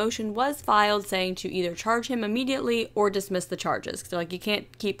 1955, a motion was filed saying to either charge him immediately or dismiss the charges. So, like, you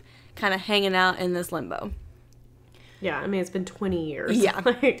can't keep kind of hanging out in this limbo. Yeah, I mean, it's been 20 years. Yeah.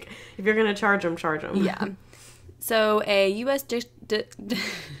 Like, if you're going to charge him, charge him. Yeah. So a U.S.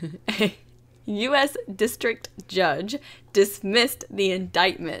 district judge dismissed the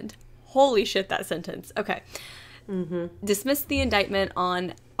indictment. Holy shit, that sentence. Okay. Dismissed the indictment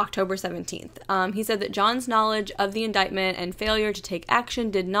on October 17th. He said that John's knowledge of the indictment and failure to take action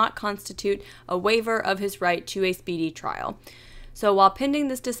did not constitute a waiver of his right to a speedy trial. So while pending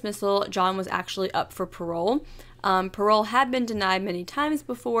this dismissal, John was actually up for parole. Parole had been denied many times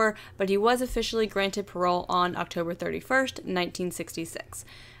before, but he was officially granted parole on October 31st, 1966.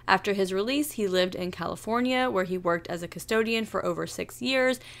 After his release, he lived in California, where he worked as a custodian for over 6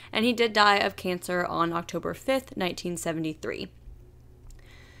 years, and he did die of cancer on October 5th, 1973.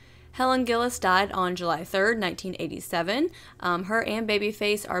 Helen Gillis died on July 3rd, 1987. Her and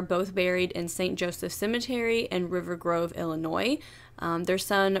Babyface are both buried in St. Joseph Cemetery in River Grove, Illinois. Their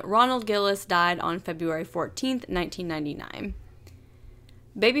son, Ronald Gillis, died on February 14th, 1999.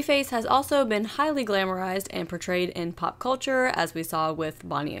 Babyface has also been highly glamorized and portrayed in pop culture, as we saw with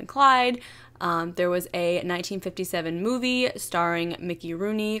Bonnie and Clyde. There was a 1957 movie starring Mickey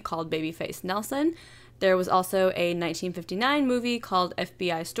Rooney called Babyface Nelson. There was also a 1959 movie called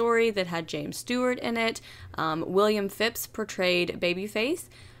FBI Story that had James Stewart in it. William Phipps portrayed Babyface.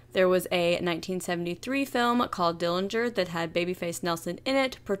 There was a 1973 film called Dillinger that had Babyface Nelson in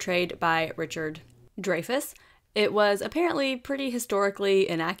it, portrayed by Richard Dreyfuss. It was apparently pretty historically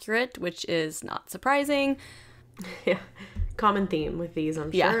inaccurate, which is not surprising. Yeah. Common theme with these,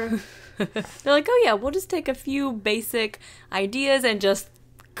 I'm sure. They're like, oh yeah, we'll just take a few basic ideas and just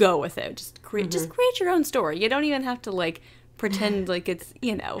go with it. Just create your own story. You don't even have to like pretend like it's,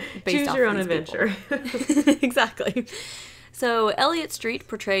 based Choose off your own these adventure. Exactly. So Elliott Street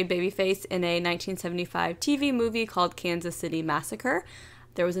portrayed Babyface in a 1975 TV movie called Kansas City Massacre.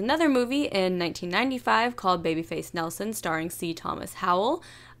 There was another movie in 1995 called Babyface Nelson, starring C. Thomas Howell.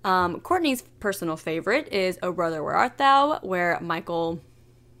 Courtney's personal favorite is Oh Brother, Where Art Thou?, where Michael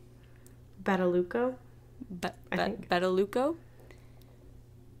Badalucco? Badalucco?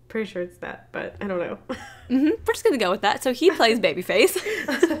 Pretty sure it's that, but I don't know. We're just going to go with that. So he plays Babyface.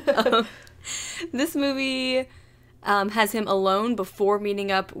 This movie has him alone before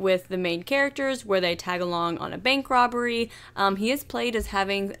meeting up with the main characters, where they tag along on a bank robbery. He is played as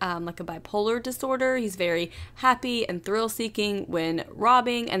having like a bipolar disorder. He's very happy and thrill-seeking when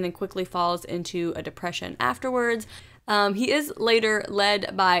robbing, and then quickly falls into a depression afterwards. He is later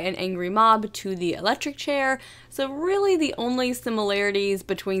led by an angry mob to the electric chair, so really the only similarities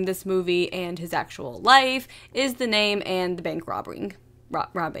between this movie and his actual life is the name and the bank robbery.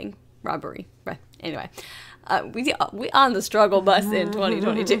 Anyway, we on the struggle bus in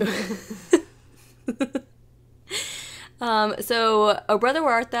 2022. So O Brother,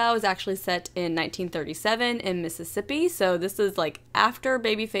 Where Art Thou is actually set in 1937 in Mississippi, so this is like after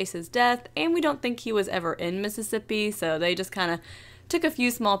Babyface's death, and we don't think he was ever in Mississippi, so they just kind of took a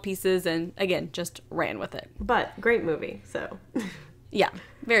few small pieces and, again, just ran with it. But great movie, so. Yeah,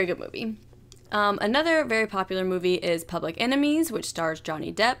 very good movie. Another very popular movie is Public Enemies, which stars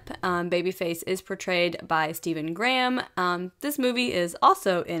Johnny Depp. Babyface is portrayed by Stephen Graham. This movie is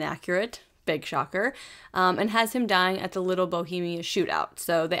also inaccurate, big shocker, and has him dying at the Little Bohemia shootout.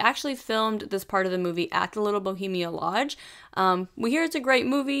 So they actually filmed this part of the movie at the Little Bohemia Lodge. We hear it's a great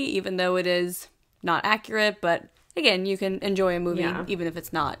movie, even though it is not accurate, but again, you can enjoy a movie even if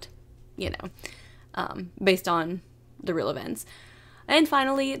it's not, based on the real events. And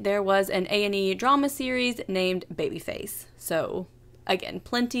finally, there was an A&E drama series named Babyface. So, again,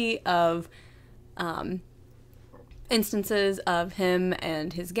 plenty of instances of him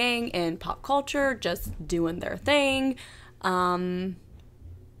and his gang in pop culture just doing their thing. Yeah,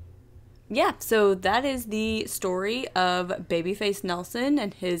 so that is the story of Babyface Nelson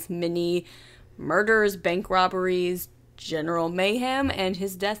and his many murders, bank robberies, general mayhem, and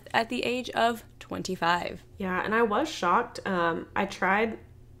his death at the age of 25. Yeah, and I was shocked. I tried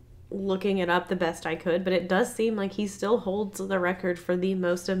looking it up the best I could, but it does seem like he still holds the record for the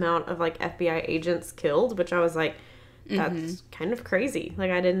most amount of like FBI agents killed, which I was like, that's kind of crazy.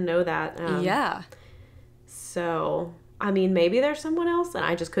 Like, I didn't know that. Yeah. So I mean, maybe there's someone else, and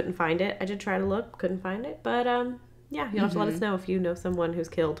I just couldn't find it. I did try to look, couldn't find it. But, yeah, you'll have to let us know if you know someone who's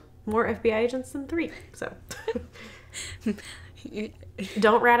killed more FBI agents than 3. So,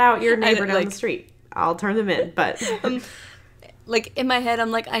 don't rat out your neighbor down the street. I'll turn them in, but... like, in my head,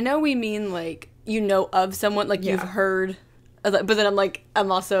 I'm like, I know we mean, like, you know of someone, like, you've heard... But then I'm like,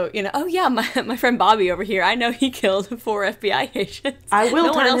 I'm also, you know, oh yeah, my friend Bobby over here, I know he killed 4 FBI agents. I will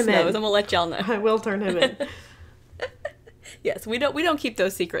no turn one else him knows. in. I'm gonna let y'all know. I will turn him in. Yes, we don't keep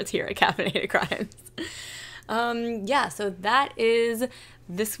those secrets here at Caffeinated Crimes. Yeah, so that is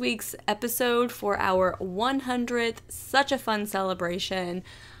this week's episode for our 100th. Such a fun celebration.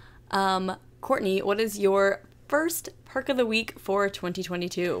 Courtney, what is your first perk of the week for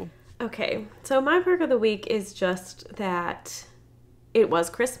 2022? Okay, so my perk of the week is just that it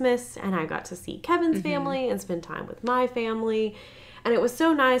was Christmas and I got to see Kevin's family and spend time with my family. And it was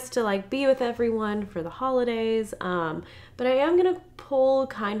so nice to, like, be with everyone for the holidays. But I am going to pull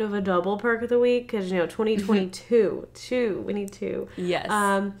kind of a double perk of the week because, you know, 2022, we need 2. Yes.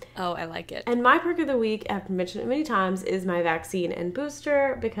 Oh, I like it. And my perk of the week, I've mentioned it many times, is my vaccine and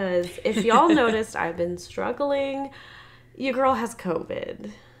booster because if y'all noticed, I've been struggling. Your girl has COVID.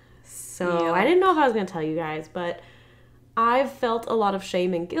 So I didn't know if I was going to tell you guys, but I've felt a lot of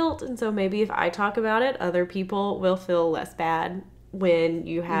shame and guilt. And so maybe if I talk about it, other people will feel less bad when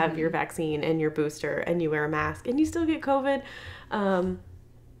you have your vaccine and your booster and you wear a mask and you still get COVID.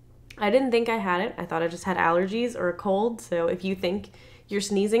 I didn't think I had it. I thought I just had allergies or a cold. So if you think you're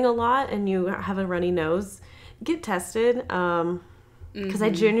sneezing a lot and you have a runny nose, get tested. Because I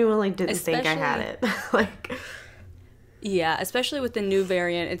genuinely didn't think I had it. Like... Yeah, especially with the new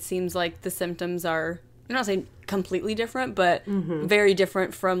variant, it seems like the symptoms are, I'm not saying completely different, but very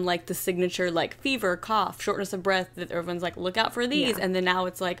different from, like, the signature, like, fever, cough, shortness of breath, that everyone's like, look out for these. Yeah. And then now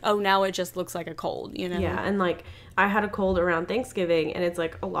it's like, oh, now it just looks like a cold, you know? Yeah, and, like, I had a cold around Thanksgiving, and it's,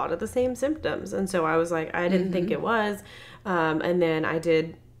 like, a lot of the same symptoms. And so I was like, I didn't think it was. And then I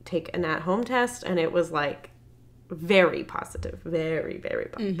did take an at-home test, and it was, like, very positive, very, very,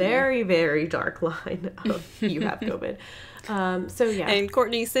 very, very dark line of you have COVID. So yeah. And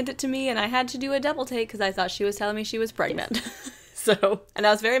Courtney sent it to me and I had to do a double take because I thought she was telling me she was pregnant. So, and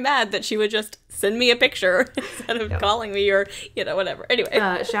I was very mad that she would just send me a picture instead of calling me or, you know, whatever. Anyway.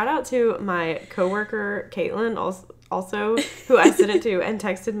 Shout out to my coworker, Caitlin, also who I sent it to and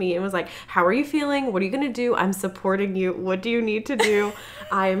texted me and was like, how are you feeling? What are you going to do? I'm supporting you. What do you need to do?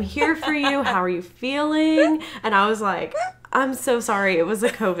 I am here for you. How are you feeling? And I was like, I'm so sorry. It was a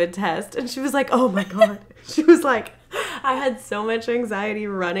COVID test. And she was like, oh my God. She was like, I had so much anxiety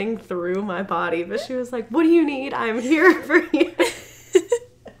running through my body. But she was like, what do you need? I'm here for you.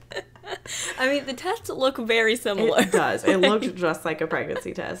 I mean, the tests look very similar. It does. It looked just like a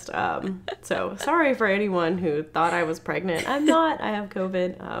pregnancy test. So sorry for anyone who thought I was pregnant. I'm not. I have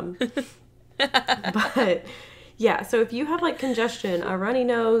COVID. But yeah, so if you have like congestion, a runny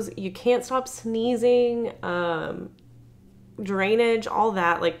nose, you can't stop sneezing, drainage, all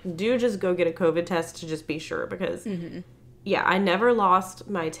that, like, do just go get a COVID test to just be sure because yeah, I never lost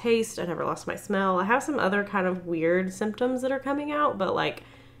my taste. I never lost my smell. I have some other kind of weird symptoms that are coming out, but like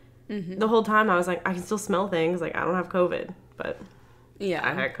the whole time I was like, I can still smell things. Like, I don't have COVID, but yeah,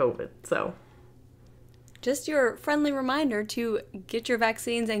 I had COVID. So just your friendly reminder to get your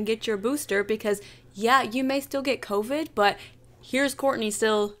vaccines and get your booster because yeah, you may still get COVID, but here's Courtney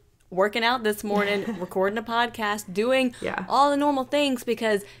still working out this morning, recording a podcast, doing all the normal things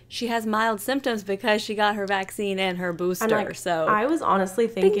because she has mild symptoms because she got her vaccine and her booster. And like, so I was honestly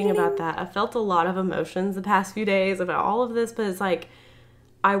thinking about that. I felt a lot of emotions the past few days about all of this, but it's like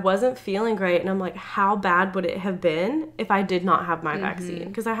I wasn't feeling great, and I'm like, how bad would it have been if I did not have my vaccine?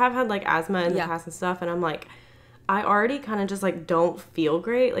 Because I have had like asthma in the past and stuff, and I'm like, I already kind of just like don't feel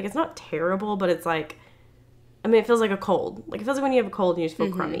great. Like, it's not terrible, but it's like, I mean, it feels like a cold. Like, it feels like when you have a cold and you just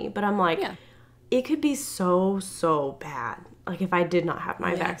feel crummy. But I'm like, it could be so bad. Like, if I did not have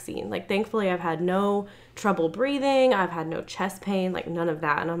my vaccine. Like, thankfully, I've had no trouble breathing. I've had no chest pain. Like, none of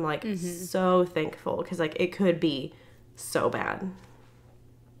that. And I'm like, so thankful. Because, like, it could be so bad.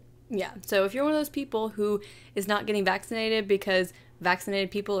 Yeah. So if you're one of those people who is not getting vaccinated because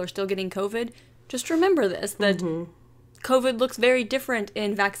vaccinated people are still getting COVID, just remember this, that COVID looks very different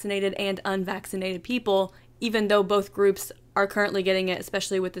in vaccinated and unvaccinated people, even though both groups are currently getting it,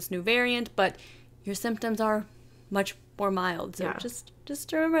 especially with this new variant, but your symptoms are much more mild. So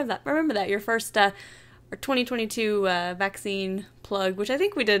just remember that. Remember that. Your first our 2022 vaccine plug, which I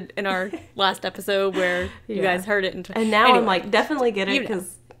think we did in our last episode where you guys heard it. And now I'm like, definitely get it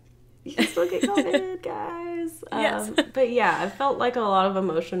because you can still get COVID, guys. Yes. But yeah, I felt like a lot of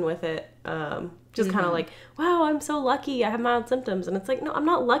emotion with it. just kind of like, wow, I'm so lucky I have mild symptoms. And it's like, no, I'm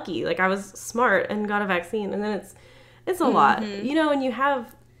not lucky. Like, I was smart and got a vaccine. And then it's a lot, you know, and you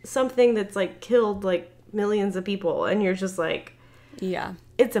have something that's like killed like millions of people and you're just like, yeah,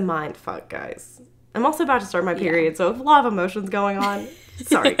 it's a mind fuck, guys. I'm also about to start my period, so a lot of emotions going on.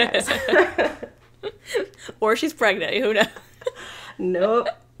 Sorry, guys. Or she's pregnant, who knows? Nope.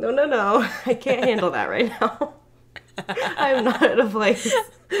 No. I can't handle that right now. I'm not at a place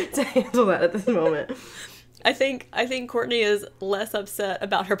to handle that at this moment. I think Courtney is less upset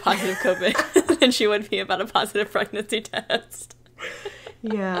about her positive COVID than she would be about a positive pregnancy test.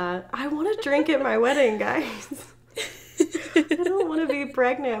 Yeah. I want to drink at my wedding, guys. I don't want to be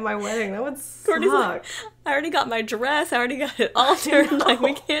pregnant at my wedding. That would suck. Courtney's like, I already got my dress. I already got it altered. Like,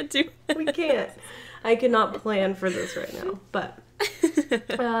 we can't do that. We can't. I cannot plan for this right now. But,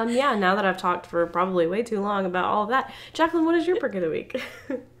 yeah, now that I've talked for probably way too long about all of that, Jacqueline, what is your perk of the week?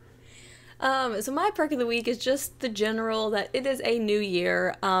 So my perk of the week is just the general that it is a new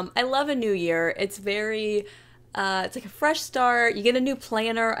year. I love a new year. It's very... it's like a fresh start. You get a new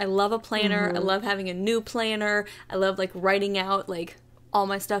planner. I love a planner. I love having a new planner. I love like writing out like all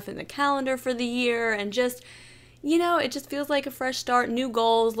my stuff in the calendar for the year and just, you know, it just feels like a fresh start, new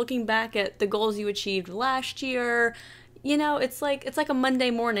goals, looking back at the goals you achieved last year. You know, it's like a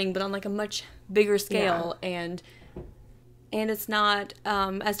Monday morning, but on like a much bigger scale. Yeah. And it's not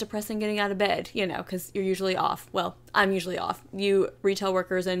as depressing getting out of bed, you know, because you're usually off. Well, I'm usually off. You retail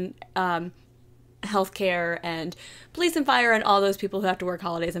workers and healthcare and police and fire and all those people who have to work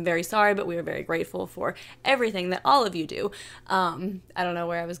holidays, I'm very sorry, but we are very grateful for everything that all of you do. I don't know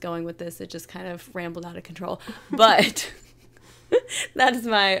where I was going with this. It just kind of rambled out of control. But that is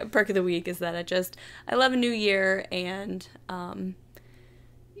my perk of the week, is that I love a new year, and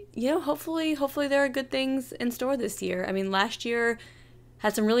you know, hopefully there are good things in store this year. I mean, last year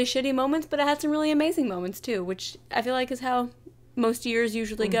had some really shitty moments, but it had some really amazing moments too, which I feel like is how most years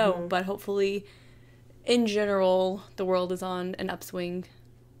usually go. But hopefully, in general, the world is on an upswing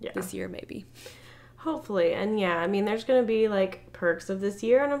this year, maybe. Hopefully. And yeah, I mean, there's going to be like perks of this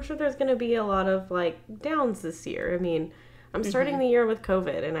year, and I'm sure there's going to be a lot of like downs this year. I mean, I'm starting the year with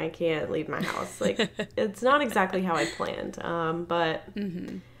COVID and I can't leave my house. Like, it's not exactly how I planned. But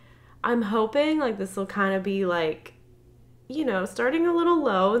I'm hoping like this will kind of be like, you know, starting a little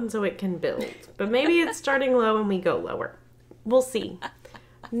low and so it can build. But maybe it's starting low and we go lower. We'll see.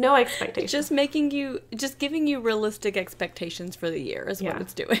 No expectations. Just giving you realistic expectations for the year is what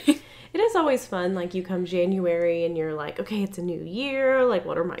it's doing. It is always fun. Like, you come January and you're like, okay, it's a new year. Like,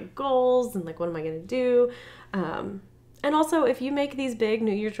 what are my goals? And like, what am I going to do? And also, if you make these big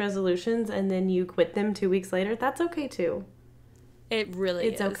New Year's resolutions and then you quit them 2 weeks later, that's okay too. It really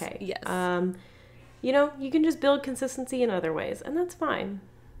is. It's okay. Yes. You know, you can just build consistency in other ways, and that's fine.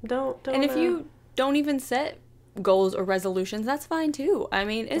 Don't. And if you don't even set goals or resolutions, that's fine too. I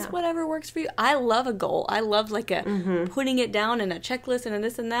mean, it's whatever works for you. I love a goal. I love like a putting it down in a checklist and a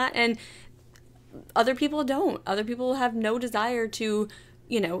this and that, and other people don't. Other people have no desire to,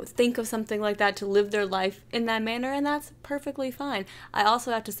 you know, think of something like that, to live their life in that manner, and that's perfectly fine. I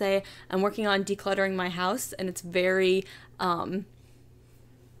also have to say I'm working on decluttering my house, and it's very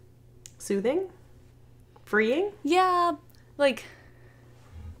soothing? Freeing? Yeah, like,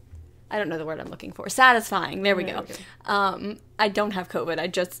 I don't know the word I'm looking for. Satisfying. There we go. I don't have COVID. I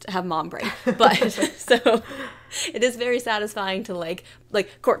just have mom brain. But so it is very satisfying to like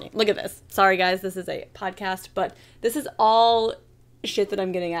Courtney, look at this. Sorry guys, this is a podcast, but this is all shit that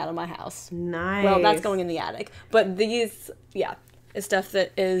I'm getting out of my house. Nice. Well, that's going in the attic. But these, is stuff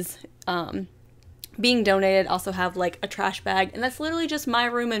that is being donated. Also have like a trash bag, and that's literally just my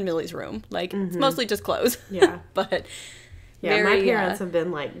room and Millie's room. Like, it's mostly just clothes. Yeah. But yeah, my parents have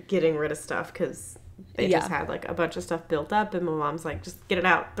been like getting rid of stuff because they just had like a bunch of stuff built up, and my mom's like, just get it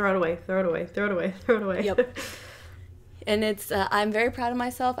out, throw it away, throw it away, throw it away, throw it away. Yep. And it's I'm very proud of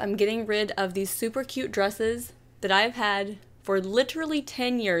myself. I'm getting rid of these super cute dresses that I've had for literally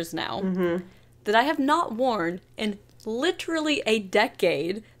 10 years now, that I have not worn in literally a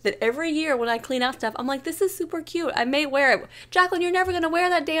decade, that every year when I clean out stuff, I'm like, this is super cute. I may wear it. Jacqueline, you're never going to wear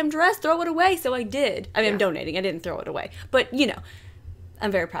that damn dress. Throw it away. So I did. I mean, I'm donating. I didn't throw it away. But, you know, I'm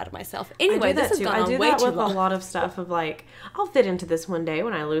very proud of myself. Anyway, this has gone on way too long. I do that with a lot of stuff of like, I'll fit into this one day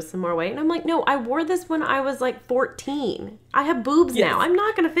when I lose some more weight. And I'm like, no, I wore this when I was like 14. I have boobs now. I'm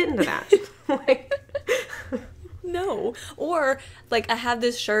not going to fit into that. Like... no. Or like I have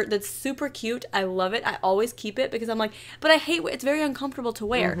this shirt that's super cute. I love it. I always keep it because I'm like, but I hate it's very uncomfortable to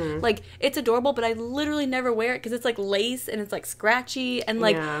wear. Like it's adorable, but I literally never wear it because it's like lace and it's like scratchy and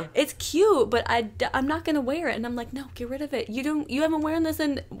like it's cute, but I'm not gonna wear it. And I'm like, no, get rid of it. You haven't wearing this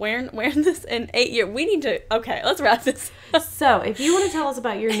in 8 years. We need to. Okay, let's wrap this up. So if you want to tell us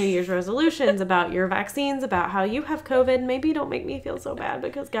about your New Year's resolutions, about your vaccines, about how you have COVID, maybe don't make me feel so bad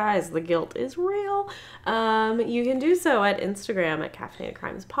because guys, the guilt is real. You can do so at Instagram at Caffeinated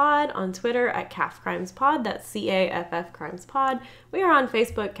Crimes Pod, on Twitter at Caff Crimes Pod, that's CAFF Crimes Pod. We are on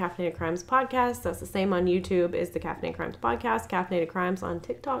Facebook, Caffeinated Crimes Podcast. That's the same on YouTube, is the Caffeinated Crimes Podcast. Caffeinated Crimes on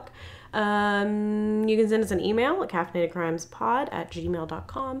TikTok. You can send us an email at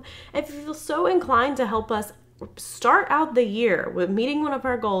caffeinatedcrimespod@gmail.com. If you feel so inclined to help us start out the year with meeting one of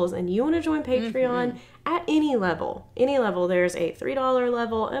our goals and you want to join Patreon at any level, there's a $3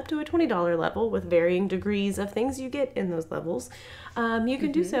 level up to a $20 level with varying degrees of things you get in those levels. You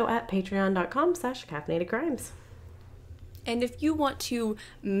can do so at patreon.com/caffeinatedcrimes. And if you want to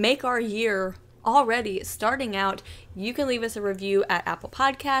make our year already starting out, you can leave us a review at Apple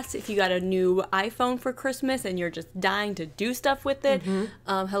Podcasts. If you got a new iPhone for Christmas and you're just dying to do stuff with it,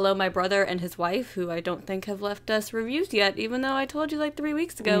 hello, my brother and his wife, who I don't think have left us reviews yet, even though I told you like 3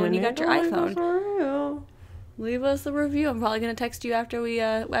 weeks ago when you got your iPhone. Leave us a review. I'm probably going to text you after we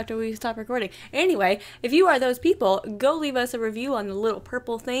stop recording. Anyway, if you are those people, go leave us a review on the little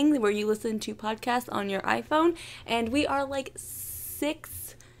purple thing where you listen to podcasts on your iPhone. And we are like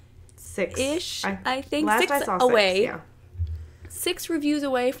six-ish, I think. Last 6 I saw away. 6, yeah. 6 reviews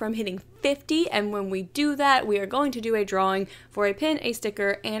away from hitting 50, and when we do that, we are going to do a drawing for a pin, a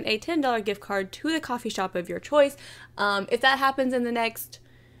sticker, and a $10 gift card to the coffee shop of your choice. If that happens in the next,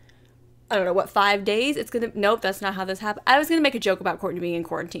 I don't know, 5 days? Nope, that's not how this happened. I was gonna make a joke about Courtney being in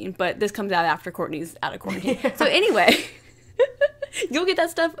quarantine, but this comes out after Courtney's out of quarantine. Yeah. So anyway, you'll get that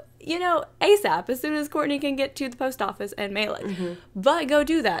stuff, ASAP, as soon as Courtney can get to the post office and mail it. But go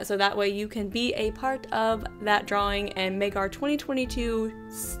do that, so that way you can be a part of that drawing and make our 2022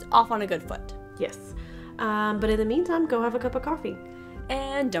 off on a good foot. Yes. But in the meantime, go have a cup of coffee.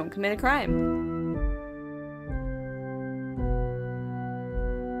 And don't commit a crime.